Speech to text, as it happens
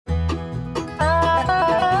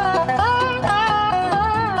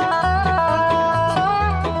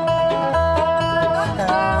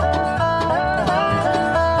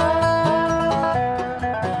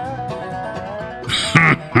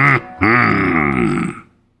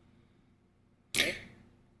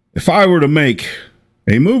If I were to make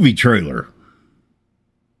a movie trailer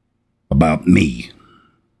about me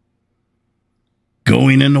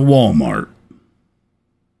going into Walmart,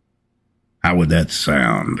 how would that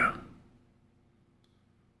sound?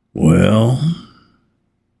 Well,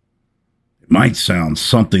 it might sound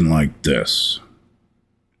something like this.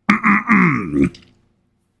 In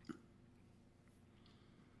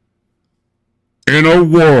a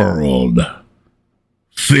world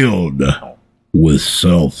filled with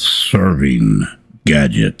self-serving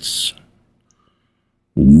gadgets,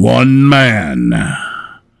 one man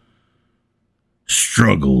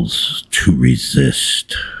struggles to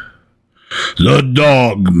resist. The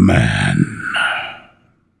Dog Man.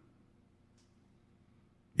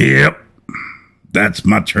 Yep, that's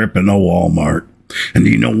my trip into Walmart. And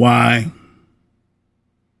do you know why?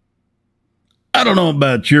 I don't know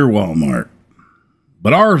about your Walmart,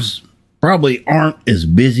 but ours probably aren't as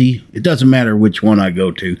busy. It doesn't matter which one I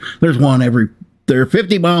go to. There's one they're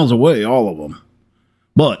 50 miles away, all of them.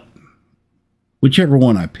 But whichever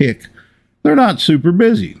one I pick, they're not super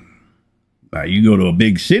busy. Now, you go to a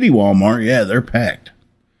big city Walmart, yeah, they're packed.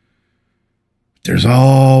 There's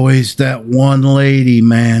always that one lady,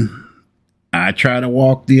 man. I try to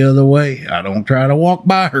walk the other way. I don't try to walk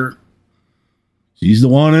by her. She's the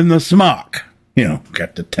one in the smock. You know,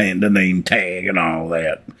 got the name tag and all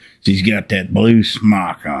that. She's got that blue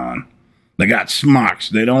smock on. They got smocks.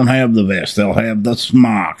 They don't have the vest. They'll have the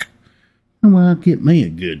smock. Well, get me a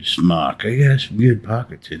good smock. I got some good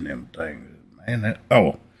pockets in them things, man.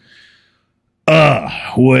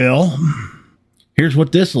 Well, here's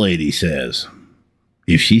what this lady says.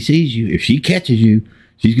 If she sees you, if she catches you,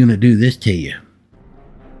 she's going to do this to you.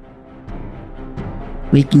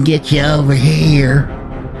 We can get you over here.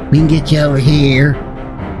 We can get you over here.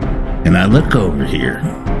 And I look over here.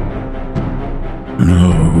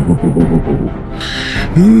 No.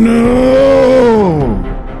 No.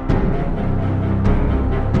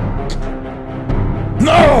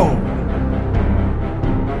 No.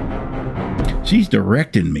 She's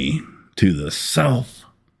directing me to the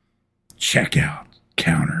self-checkout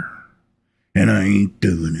counter. And I ain't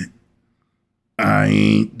doing it. I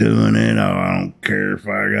ain't doing it. I don't care if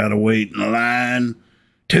I gotta wait in line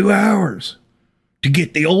 2 hours to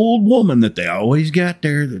get the old woman that they always got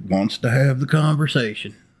there that wants to have the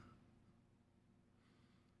conversation.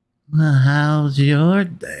 Well, how's your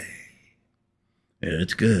day?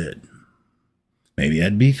 It's good. Maybe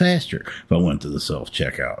I'd be faster if I went to the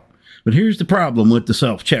self-checkout. But here's the problem with the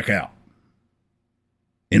self-checkout.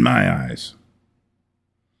 In my eyes.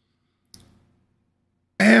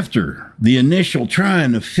 After the initial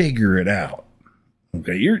trying to figure it out.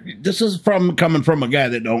 Okay, this is coming from a guy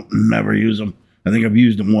that don't never use them. I think I've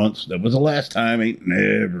used them once. That was the last time. Ain't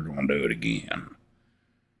never going to do it again.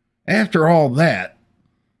 After all that,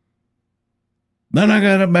 then I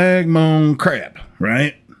got to bag my own crap,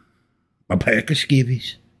 right? A pack of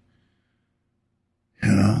skivvies.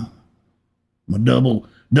 You know, my double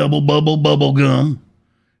bubble gum,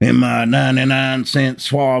 and my 99-cent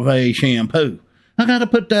Suave shampoo. I got to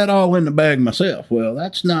put that all in the bag myself. Well,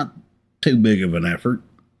 that's not too big of an effort.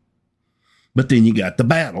 But then you got the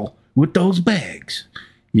battle with those bags.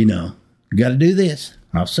 You know, you got to do this.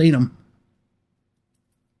 I've seen them.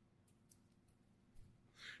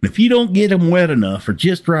 And if you don't get them wet enough or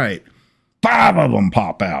just right, 5 of them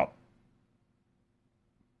pop out.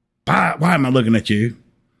 Why am I looking at you?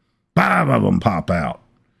 5 of them pop out.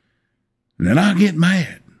 And then I get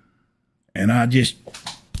mad. And I just,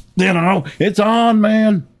 you know, it's on,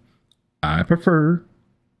 man. I prefer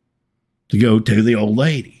to go to the old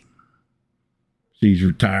lady. She's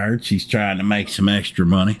retired. She's trying to make some extra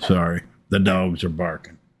money. Sorry, the dogs are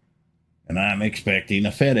barking. And I'm expecting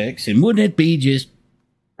a FedEx. And wouldn't it be just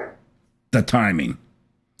the timing?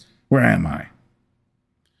 Where am I?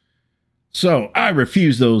 So I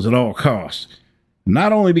refuse those at all costs.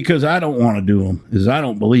 Not only because I don't want to do them, is I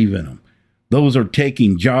don't believe in them. Those are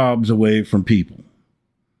taking jobs away from people.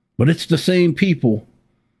 But it's the same people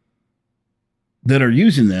that are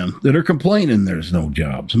using them that are complaining there's no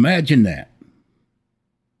jobs. Imagine that.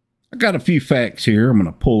 I got a few facts here I'm going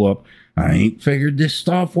to pull up. I ain't figured this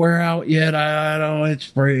software out yet. I don't. It's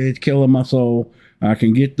free. It's killing my soul. I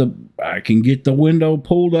can get the window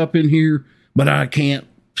pulled up in here, but I can't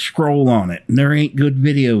scroll on it, and there ain't good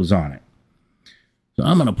videos on it. So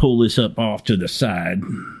I'm going to pull this up off to the side.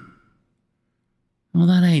 Well,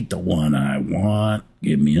 that ain't the one I want.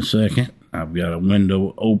 Give me a second. I've got a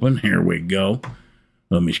window open. Here we go.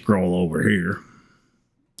 Let me scroll over here.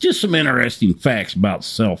 Just some interesting facts about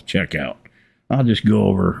self-checkout. I'll just go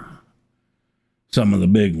over some of the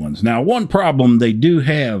big ones. Now, one problem they do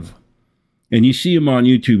have and you see them on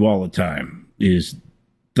YouTube all the time, is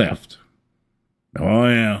theft. Oh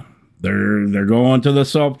yeah, they're going to the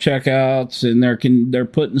self checkouts and they're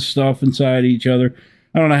putting stuff inside each other.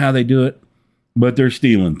 I don't know how they do it, but they're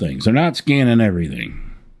stealing things. They're not scanning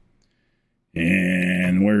everything.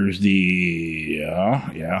 And where's the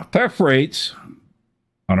theft rates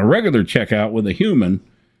on a regular checkout with a human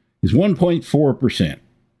is 1.4%.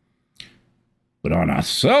 But on a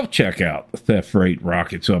self-checkout, the theft rate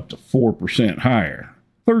rockets up to 4% higher.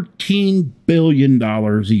 $13 billion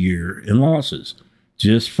a year in losses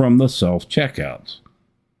just from the self-checkouts.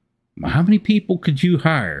 How many people could you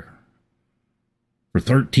hire for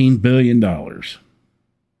 $13 billion?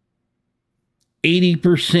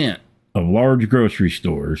 80% of large grocery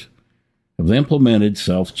stores have implemented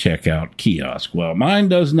self-checkout kiosk. Well, mine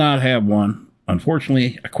does not have one.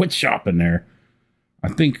 Unfortunately, I quit shopping there. I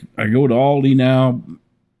think I go to Aldi now.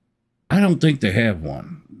 I don't think they have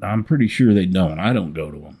one. I'm pretty sure they don't. I don't go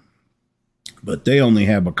to them. But they only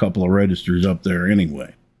have a couple of registers up there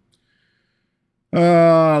anyway.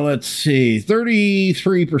 Let's see.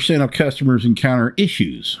 33% of customers encounter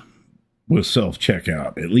issues with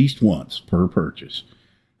self-checkout at least once per purchase.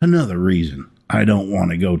 Another reason I don't want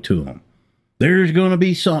to go to them. There's going to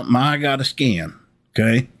be something I got to scan,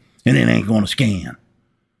 okay? And it ain't going to scan.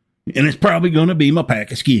 And it's probably going to be my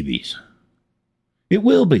pack of skivvies. It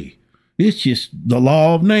will be. It's just the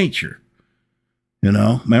law of nature. You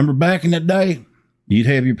know, remember back in the day, you'd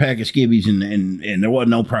have your pack of skivvies and there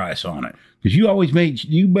wasn't no price on it. Because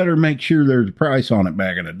you better make sure there's a price on it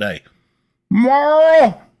back in the day.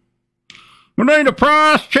 Marl, we need a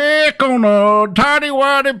price check on a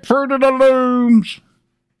tidy-whitey Fruit of the Looms.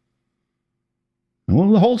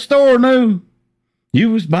 Well, the whole store knew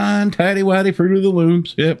you was buying tidy-whitey Fruit of the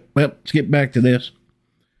Looms. Yep, let's get back to this.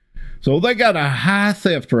 So they got a high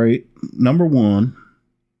theft rate, number one.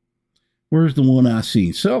 Where's the one I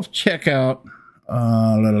seen? Self-checkout.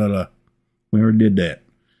 We already did that.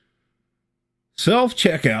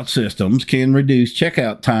 Self-checkout systems can reduce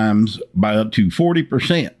checkout times by up to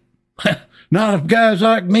 40%. Not if guys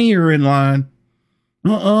like me are in line.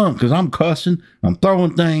 Because I'm cussing. I'm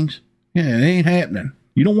throwing things. Yeah, it ain't happening.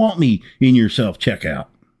 You don't want me in your self-checkout.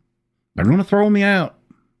 They're going to throw me out.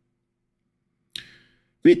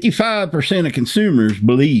 55% of consumers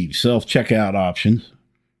believe self-checkout options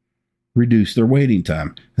reduce their waiting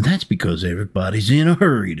time. And that's because everybody's in a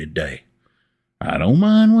hurry today. I don't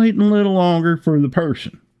mind waiting a little longer for the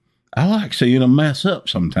person. I like seeing them mess up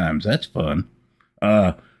sometimes. That's fun.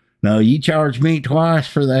 No, you charged me twice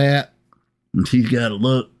for that. And she's got to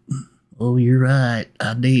look. Oh, you're right.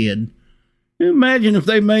 I did. Imagine if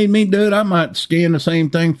they made me do it, I might scan the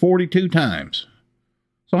same thing 42 times.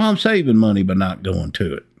 So I'm saving money by not going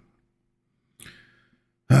to it.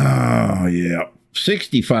 Oh, yeah.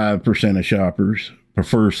 65% of shoppers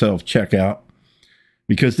prefer self-checkout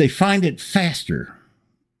because they find it faster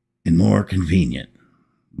and more convenient.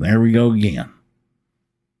 There we go again.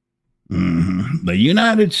 The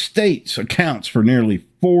United States accounts for nearly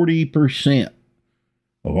 40%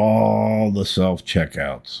 of all the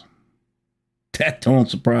self-checkouts. That don't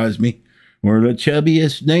surprise me. We're the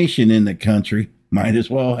chubbiest nation in the country. Might as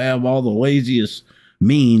well have all the laziest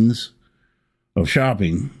means of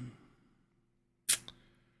shopping.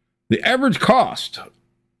 The average cost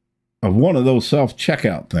of one of those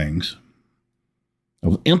self-checkout things,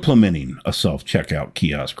 of implementing a self-checkout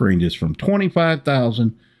kiosk, ranges from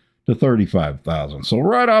 $25,000 to $35,000. So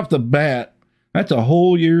right off the bat, that's a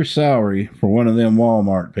whole year's salary for one of them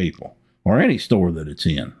Walmart people, or any store that it's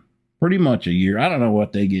in. Pretty much a year. I don't know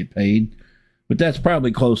what they get paid, but that's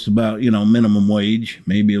probably close to about, minimum wage,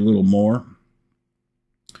 maybe a little more.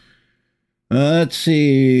 Let's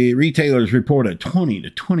see. Retailers report a 20 to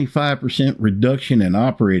 25% reduction in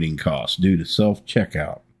operating costs due to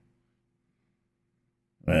self-checkout.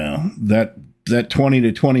 Well, that 20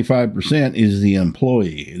 to 25% is the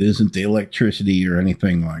employee. It isn't the electricity or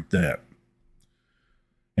anything like that.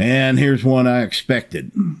 And here's one I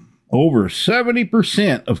expected. Over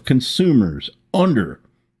 70% of consumers under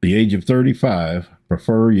the age of 35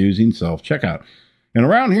 prefer using self-checkout. And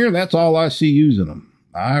around here, that's all I see using them.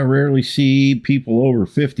 I rarely see people over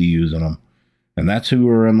 50 using them. And that's who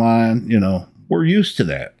are in line. We're used to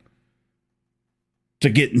that. To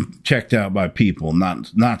getting checked out by people,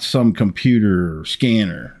 not some computer or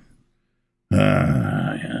scanner.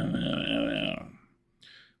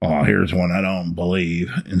 Oh, here's one I don't believe.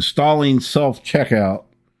 Installing self-checkout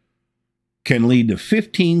can lead to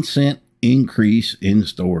 15-cent increase in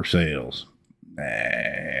store sales.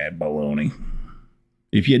 Baloney.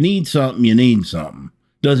 If you need something, you need something.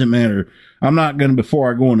 Doesn't matter. I'm not going to,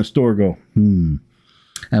 before I go in the store, go,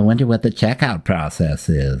 I wonder what the checkout process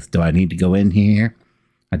is. Do I need to go in here?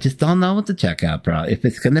 I just don't know what the checkout process. If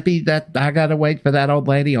it's going to be that I got to wait for that old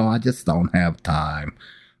lady, I just don't have time.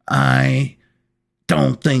 I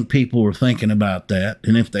don't think people are thinking about that.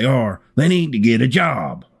 And if they are, they need to get a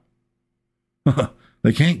job.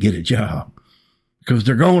 They can't get a job because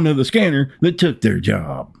they're going to the scanner that took their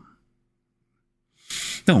job.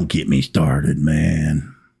 Don't get me started,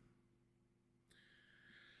 man.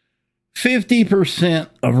 50%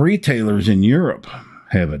 of retailers in Europe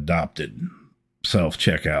have adopted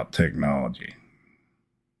self-checkout technology.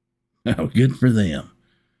 Oh, good for them.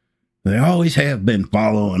 They always have been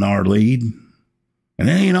following our lead, and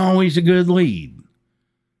it ain't always a good lead.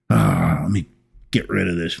 Let me get rid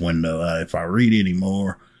of this window. If I read any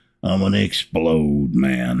more, I'm going to explode,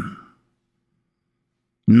 man.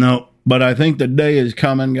 No, but I think the day is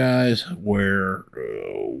coming, guys, where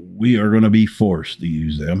we are going to be forced to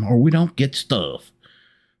use them, or we don't get stuff.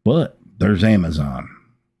 But there's Amazon.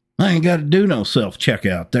 I ain't got to do no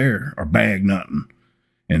self-checkout there or bag nothing.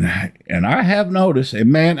 And I have noticed,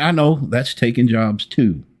 and man, I know that's taking jobs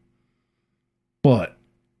too. But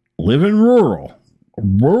living rural,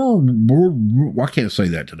 I can't say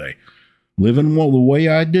that today. Living the way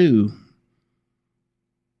I do,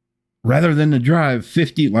 rather than to drive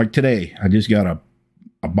 50, like today, I just got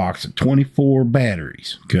a box of 24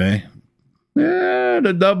 batteries, okay? Yeah,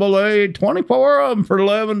 the AA, 24 of them for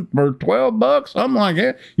 $12. I'm like,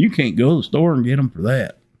 yeah, you can't go to the store and get them for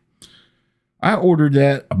that. I ordered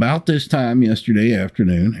that about this time yesterday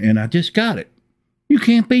afternoon, and I just got it. You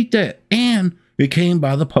can't beat that. And it came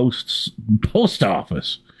by the post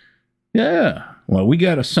office. Yeah. Well, we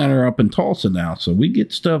got a center up in Tulsa now, so we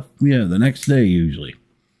get stuff, the next day usually.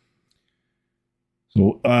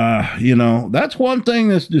 So, that's one thing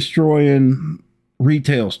that's destroying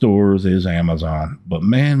retail stores is Amazon. But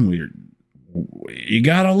man, you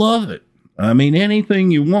gotta love it. I mean,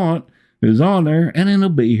 anything you want is on there, and it'll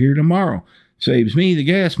be here tomorrow. Saves me the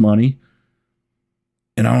gas money,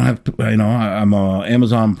 and I don't have to. I'm a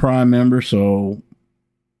Amazon Prime member, so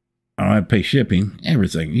I don't have to pay shipping.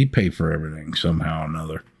 Everything you pay for everything somehow or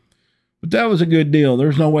another. But that was a good deal.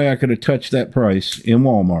 There's no way I could have touched that price in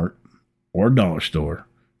Walmart or dollar store.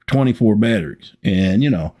 24 batteries, and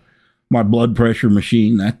my blood pressure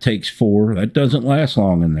machine, that takes 4. That doesn't last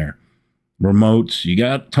long in there. Remotes, you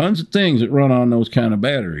got tons of things that run on those kind of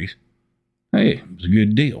batteries. Hey, it was a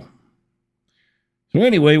good deal. So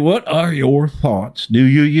anyway, what are your thoughts? Do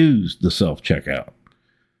you use the self-checkout?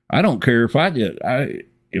 I don't care if I did.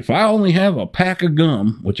 If I only have a pack of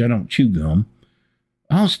gum, which I don't chew gum,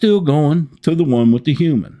 I'm still going to the one with the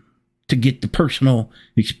human to get the personal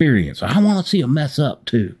experience. I want to see a mess up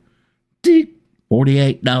too.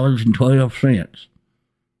 $48.12.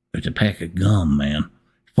 It's a pack of gum, man.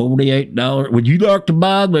 $48. Would you like to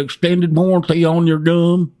buy the extended warranty on your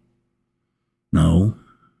gum? No.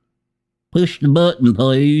 Push the button,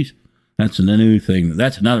 please. That's the new thing.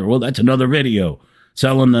 That's another video.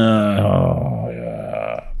 Selling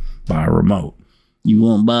by remote. You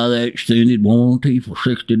want to buy that extended warranty for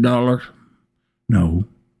 $60? No.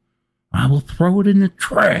 I will throw it in the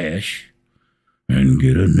trash and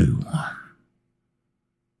get a new one.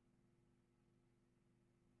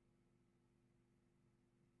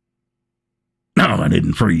 No, I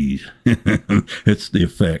didn't freeze. It's the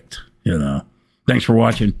effect, Thanks for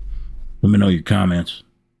watching. Let me know your comments.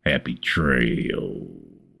 Happy trails.